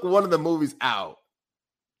took one of the movies out,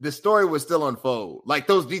 the story would still unfold. Like,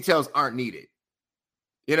 those details aren't needed.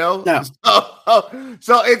 No.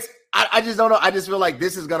 So it's, I just don't know. I just feel like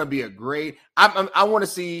this is going to be a great, I want to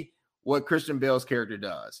see what Christian Bale's character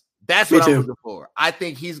does. That's what I'm looking for. I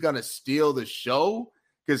think he's going to steal the show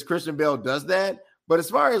because Christian Bale does that. But as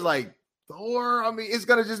far as like Thor, I mean, it's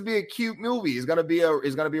going to just be a cute movie. It's going to be a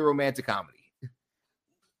romantic comedy.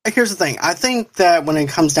 Here's the thing. I think that when it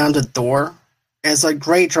comes down to Thor, it's a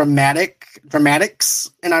great dramatics,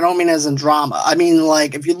 and I don't mean as in drama. I mean,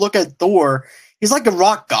 like, if you look at Thor, he's like a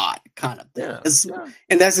rock god kind of thing. Yeah.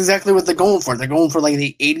 And that's exactly what they're going for. They're going for like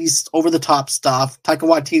the 80s over-the-top stuff. Taika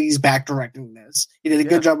Waititi's back directing this. He did a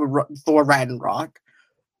good job with Thor Ragnarok.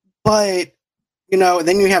 But,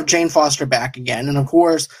 then you have Jane Foster back again. And, of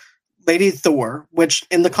course, Lady Thor, which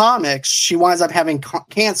in the comics, she winds up having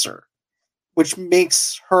cancer, which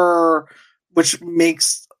makes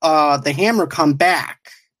the Hammer come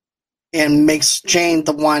back and makes Jane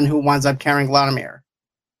the one who winds up carrying Vladimir.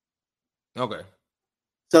 Okay.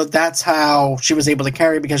 So that's how she was able to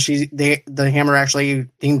carry, because the Hammer actually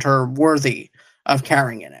deemed her worthy of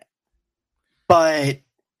carrying in it. But,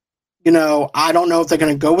 I don't know if they're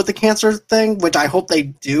going to go with the cancer thing, which I hope they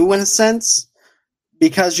do in a sense,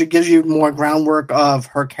 because it gives you more groundwork of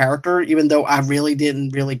her character, even though I really didn't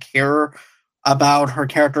really care about her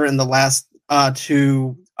character in the last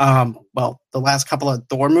the last couple of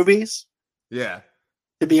Thor movies. Yeah.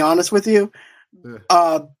 To be honest with you.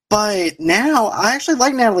 But now I actually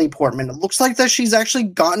like Natalie Portman. It looks like that she's actually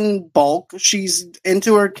gotten bulk. She's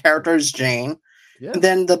into her character as Jane. Yeah. And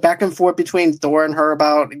then the back and forth between Thor and her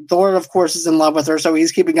about Thor, of course, is in love with her, so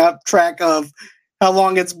he's keeping up track of how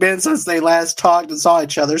long it's been since they last talked and saw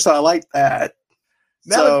each other. So I like that.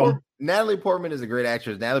 Natalie Portman is a great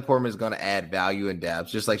actress. Natalie Portman is going to add value and depth,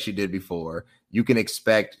 just like she did before. You can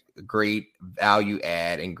expect great value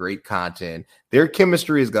add and great content. Their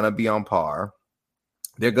chemistry is going to be on par.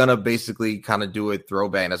 They're going to basically kind of do a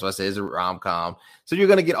throwback. That's why I say it's a rom-com. So you're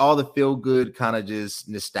going to get all the feel-good kind of just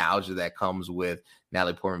nostalgia that comes with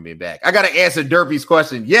Natalie Portman being back. I got to answer Derpy's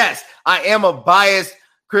question. Yes, I am a biased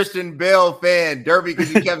Christian Bale fan. Derpy,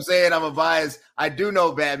 because you kept saying I'm a bias. I do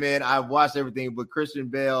know Batman. I've watched everything, but Christian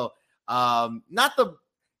Bale,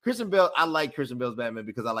 Christian Bale, I like Christian Bale's Batman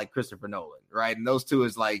because I like Christopher Nolan, right? And those two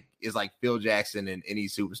is like Phil Jackson and any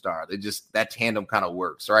superstar. They just, that tandem kind of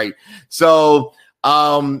works, right? So,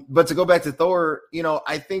 but to go back to Thor,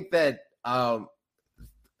 I think that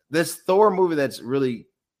this Thor movie that's really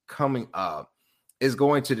coming up is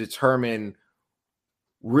going to determine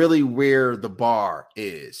really where the bar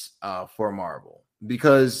is for Marvel,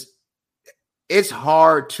 because it's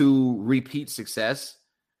hard to repeat success.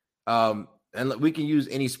 And we can use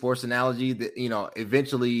any sports analogy that,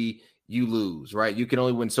 eventually you lose, right? You can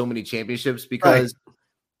only win so many championships because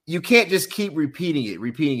you can't just keep repeating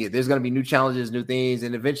it. There's going to be new challenges, new things,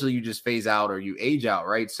 and eventually you just phase out or you age out,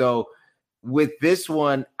 right? So with this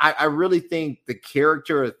one, I really think the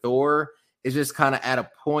character of Thor is just kind of at a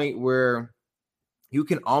point where you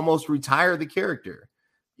can almost retire the character.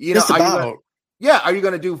 Are you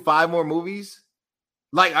going to do 5 more movies?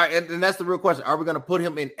 And that's the real question. Are we going to put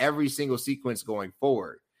him in every single sequence going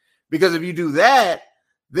forward? Because if you do that,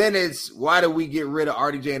 then it's, why do we get rid of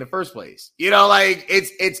RDJ in the first place?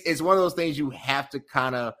 It's one of those things you have to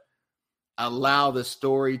kind of allow the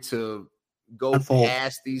story to go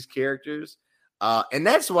past these characters. And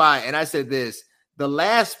that's why, and I said this, the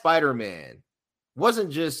last Spider-Man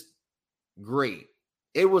wasn't just great.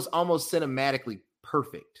 It was almost cinematically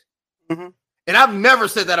perfect. Mm-hmm. And I've never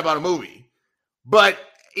said that about a movie. But,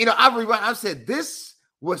 I've said this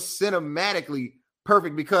was cinematically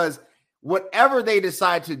perfect because whatever they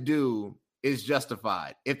decide to do is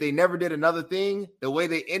justified. If they never did another thing, the way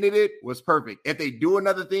they ended it was perfect. If they do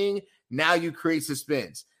another thing, now you create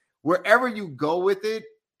suspense. Wherever you go with it,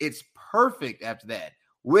 it's perfect after that.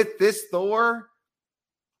 With this Thor,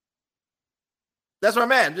 that's where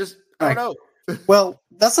I'm at. I don't know. Well,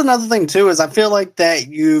 that's another thing too. Is I feel like that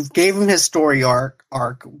you've gave him his story arc.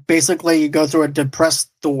 Basically, you go through a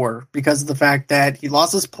depressed Thor because of the fact that he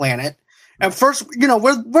lost his planet. At first,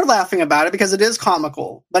 we're laughing about it because it is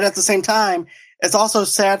comical, but at the same time, it's also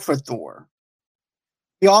sad for Thor.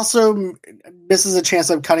 He also misses a chance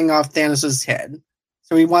of cutting off Thanos' head.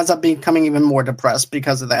 So he winds up becoming even more depressed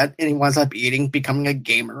because of that, and he winds up becoming a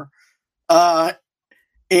gamer.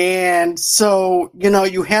 And so,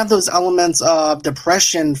 you have those elements of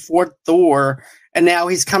depression for Thor, and now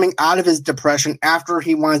he's coming out of his depression after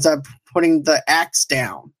he winds up putting the axe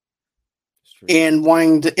down. And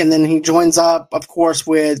and then he joins up, of course,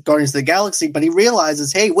 with Guardians of the Galaxy, but he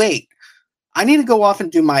realizes, hey, wait, I need to go off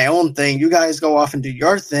and do my own thing. You guys go off and do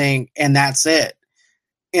your thing, and that's it.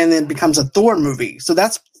 And then it becomes a Thor movie. So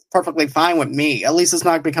that's perfectly fine with me. At least it's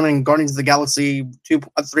not becoming Guardians of the Galaxy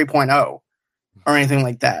 3.0 or anything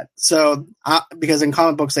like that. So, because in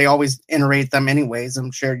comic books, they always iterate them anyways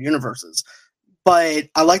in shared universes. But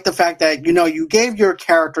I like the fact that, you gave your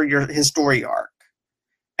character his story arc.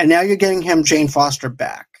 And now you're getting him Jane Foster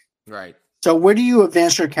back. Right. So where do you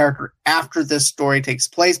advance your character after this story takes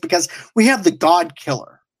place? Because we have the God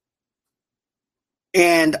Killer.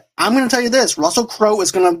 And I'm going to tell you this. Russell Crowe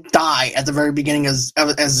is going to die at the very beginning as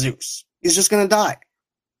Zeus. He's just going to die.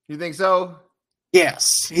 You think so?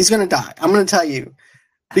 Yes, he's going to die. I'm going to tell you.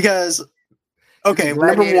 Because, okay,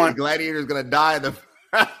 number one. Gladiator's going to die.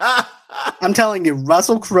 I'm telling you,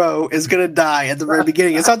 Russell Crowe is going to die at the very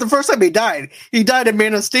beginning. It's not the first time he died. He died in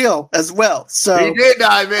Man of Steel as well. So he did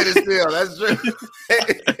die in Man of Steel. That's true.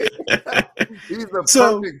 He's the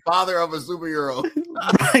perfect father of a superhero.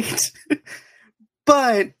 Right.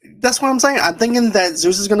 But that's what I'm saying. I'm thinking that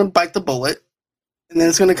Zeus is going to bite the bullet. And then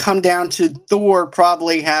it's going to come down to Thor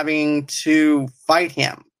probably having to fight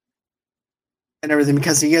him. And everything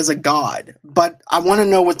because he is a god. But I want to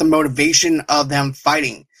know what the motivation of them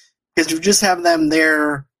fighting. Because if you just have them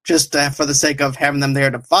there just for the sake of having them there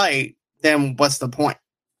to fight, then what's the point?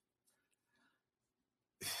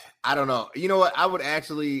 I don't know. You know what? I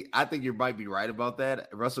think you might be right about that.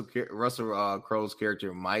 Russell Crowe's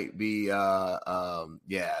character might be,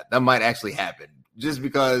 that might actually happen. Just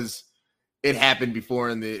because it happened before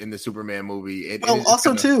in the Superman movie.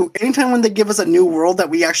 Anytime when they give us a new world that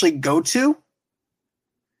we actually go to,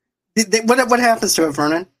 what happens to it,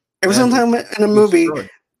 Vernon? Every single time in a movie,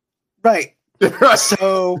 right?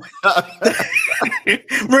 So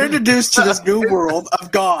we're introduced to this new world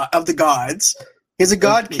of the gods. He's a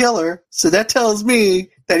god killer, so that tells me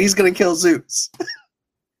that he's going to kill Zeus.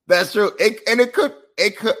 That's true. It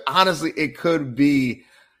could honestly, it could be.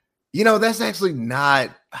 That's actually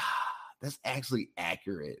not. That's actually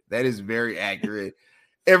accurate. That is very accurate.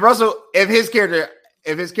 If his character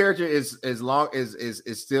is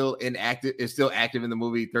still active in the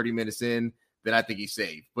movie 30 minutes in, then I think he's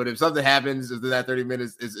safe. But if something happens within that 30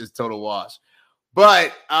 minutes, it's total wash.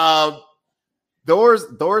 But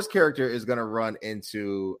Thor's character is going to run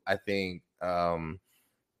into, I think,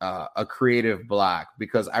 a creative block,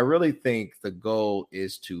 because I really think the goal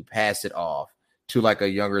is to pass it off to like a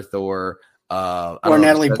younger Thor, or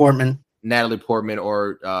Natalie Portman,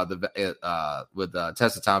 or with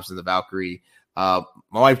Tessa Thompson, the Valkyrie. My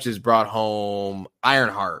wife just brought home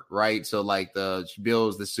Ironheart, right? So like she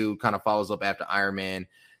builds the suit, kind of follows up after Iron Man,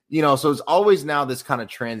 so it's always now this kind of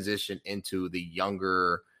transition into the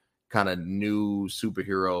younger kind of new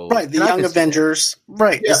superhero. Right. The Young Avengers.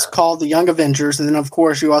 Right. Yeah. It's called the Young Avengers. And then of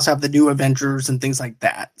course you also have the New Avengers and things like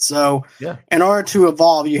that. So in order to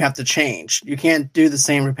evolve, you have to change. You can't do the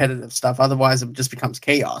same repetitive stuff. Otherwise it just becomes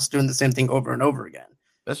chaos, doing the same thing over and over again.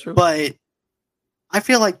 That's true. But I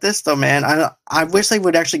feel like this though, man. I wish they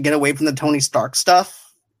would actually get away from the Tony Stark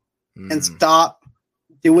stuff and stop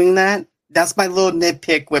doing that. That's my little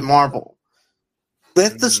nitpick with Marvel.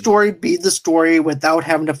 Let the story be the story without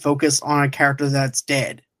having to focus on a character that's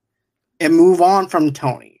dead, and move on from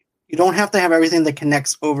Tony. You don't have to have everything that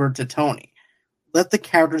connects over to Tony. Let the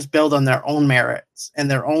characters build on their own merits and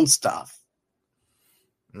their own stuff.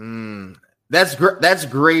 That's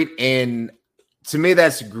great. And to me,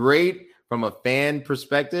 that's great from a fan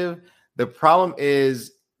perspective. The problem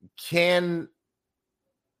is there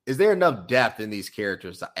enough depth in these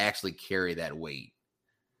characters to actually carry that weight?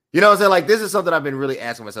 You know what I'm saying? Like, this is something I've been really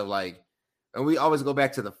asking myself, like, and we always go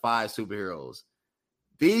back to the 5 superheroes.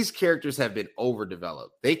 These characters have been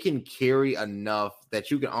overdeveloped. They can carry enough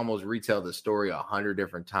that you can almost retell the story 100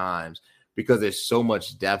 different times because there's so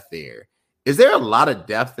much depth there. Is there a lot of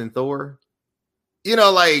depth in Thor?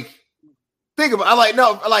 Like, think about,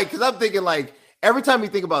 because I'm thinking, like, every time you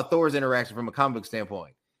think about Thor's interaction from a comic book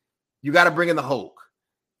standpoint, you got to bring in the Hulk.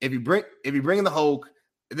 If you bring in the Hulk,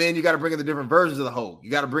 then you got to bring in the different versions of the Hulk. You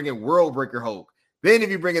got to bring in World Breaker Hulk. Then if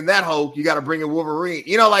you bring in that Hulk, you got to bring in Wolverine.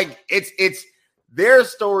 You know, like it's their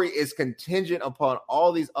story is contingent upon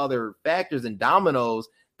all these other factors and dominoes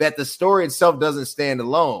that the story itself doesn't stand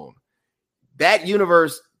alone. That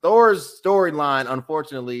universe, Thor's storyline,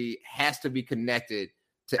 unfortunately, has to be connected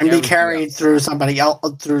to and be carried through somebody else,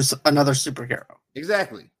 through another superhero.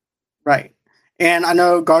 Exactly. Right. And I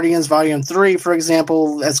know Guardians Volume 3, for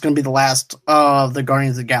example, that's going to be the last of the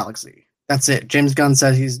Guardians of the Galaxy. That's it. James Gunn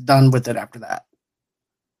said he's done with it after that.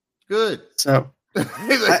 Good. So,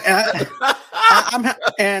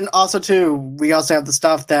 and also, too, we also have the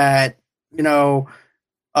stuff that, you know,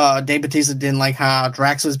 Dave Bautista didn't like how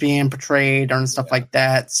Drax was being portrayed and stuff like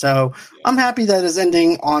that. So, I'm happy that it's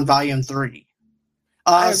ending on Volume 3.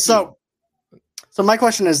 So my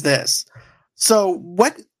question is this. So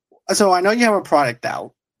I know you have a product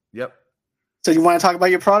out. Yep. So you want to talk about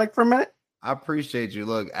your product for a minute? I appreciate you.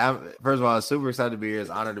 Look, first of all, I'm super excited to be here. It's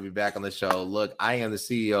an honor to be back on the show. Look, I am the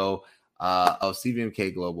CEO of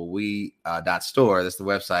CVMK Global. .store. That's the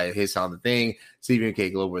website. Hits on the thing.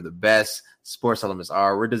 CVMK Global, where the best sports supplements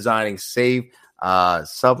are. We're designing safe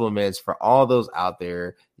supplements for all those out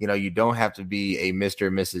there. You know, you don't have to be a Mr.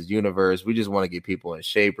 and Mrs. Universe. We just want to get people in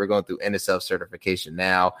shape. We're going through NSF certification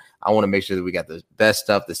now. I want to make sure that we got the best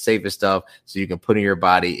stuff, the safest stuff, so you can put in your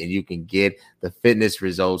body and you can get the fitness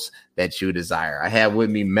results that you desire. I have with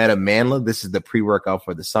me Meta Manla. This is the pre-workout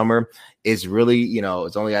for the summer. It's really, you know,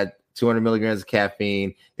 it's only got 200 milligrams of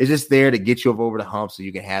caffeine. It's just there to get you up over the hump so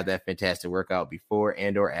you can have that fantastic workout before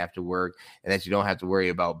and or after work, and that you don't have to worry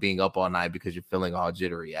about being up all night because you're feeling all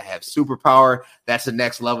jittery. I have Superpower. That's the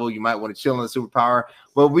next level. You might want to chill on the Superpower.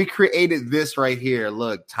 But we created this right here.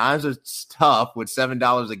 Look, times are tough with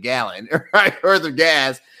 $7 a gallon, right, worth of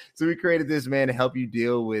gas. So we created this, man, to help you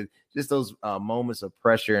deal with just those moments of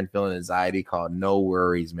pressure and feeling anxiety called No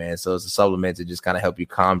Worries, man. So it's a supplement to just kind of help you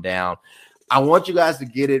calm down. I want you guys to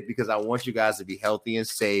get it because I want you guys to be healthy and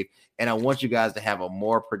safe, and I want you guys to have a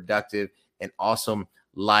more productive and awesome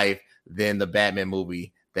life than the Batman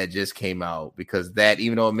movie that just came out, because that,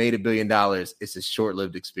 even though it made $1 billion, it's a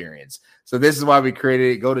short-lived experience. So this is why we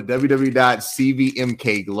created it. Go to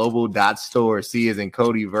www.cvmkglobal.store. C as in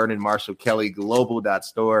Cody, Vernon, Marshall, Kelly,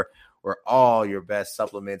 global.store, where all your best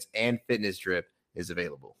supplements and fitness drip is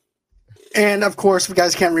available. And, of course, if you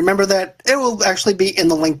guys can't remember that, it will actually be in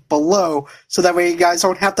the link below, so that way you guys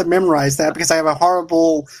don't have to memorize that, because I have a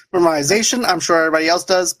horrible memorization. I'm sure everybody else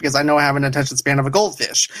does, because I know I have an attention span of a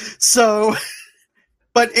goldfish. So,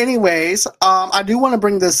 but anyways, I do want to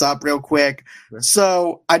bring this up real quick. Sure.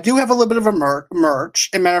 So I do have a little bit of a merch.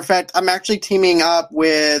 As a matter of fact, I'm actually teaming up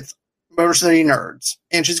with Motor City Nerds,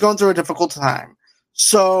 and she's going through a difficult time.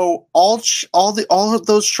 So all of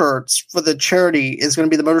those shirts for the charity is going to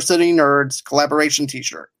be the Motor City Nerds collaboration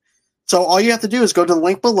t-shirt. So all you have to do is go to the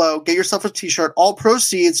link below, get yourself a t-shirt. All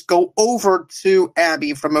proceeds go over to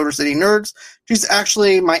Abby from Motor City Nerds. She's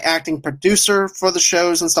actually my acting producer for the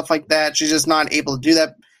shows and stuff like that. She's just not able to do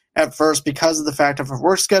that at first because of the fact of her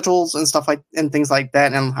work schedules and stuff and things like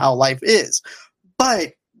that, and how life is.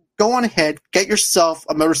 But go on ahead, get yourself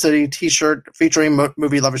a Motor City t-shirt featuring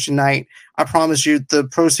Movie Lovers Unite. I promise you the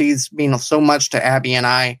proceeds mean so much to Abby and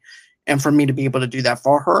I, and for me to be able to do that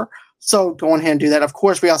for her. So go on ahead and do that. Of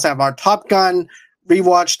course, we also have our Top Gun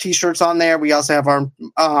rewatch t-shirts on there. We also have our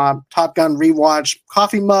Top Gun rewatch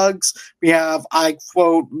coffee mugs. We have I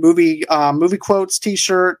quote movie quotes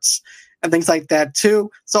t-shirts and things like that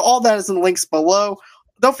too. So all that is in the links below.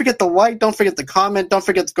 Don't forget to like, don't forget to comment, don't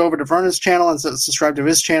forget to go over to Vernon's channel and subscribe to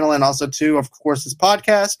his channel, and also to, of course, his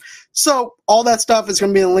podcast. So all that stuff is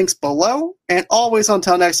going to be in the links below. And always,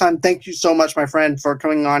 until next time, thank you so much, my friend, for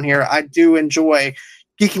coming on here. I do enjoy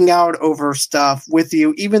geeking out over stuff with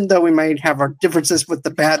you, even though we might have our differences with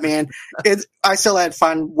the Batman. I still had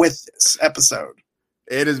fun with this episode.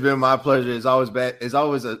 It has been my pleasure. It's always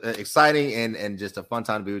exciting and just a fun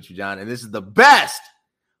time to be with you, John. And this is the best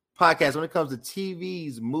podcast when it comes to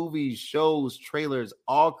TVs, movies, shows, trailers,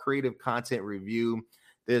 all creative content review.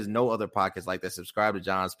 There's no other podcast like that. Subscribe to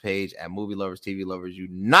John's page at Movie Lovers, TV Lovers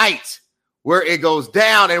Unite, where it goes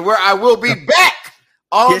down and where I will be back.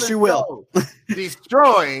 Yes, you will.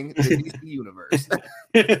 Destroying the DC universe.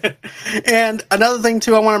 And another thing,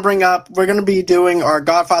 too, I want to bring up, we're going to be doing our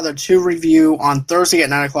Godfather 2 review on Thursday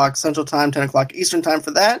at 9 o'clock Central Time, 10 o'clock Eastern Time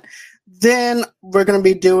for that. Then we're going to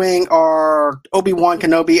be doing our Obi-Wan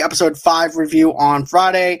Kenobi Episode 5 review on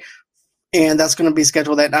Friday, and that's going to be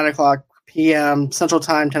scheduled at 9 o'clock p.m. Central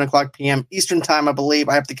Time, 10 o'clock p.m. Eastern Time, I believe.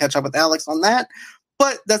 I have to catch up with Alex on that.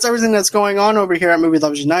 But that's everything that's going on over here at Movie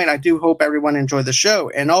Lovers Unite. I do hope everyone enjoyed the show.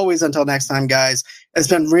 And always, until next time, guys, it's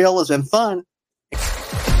been real, it's been fun,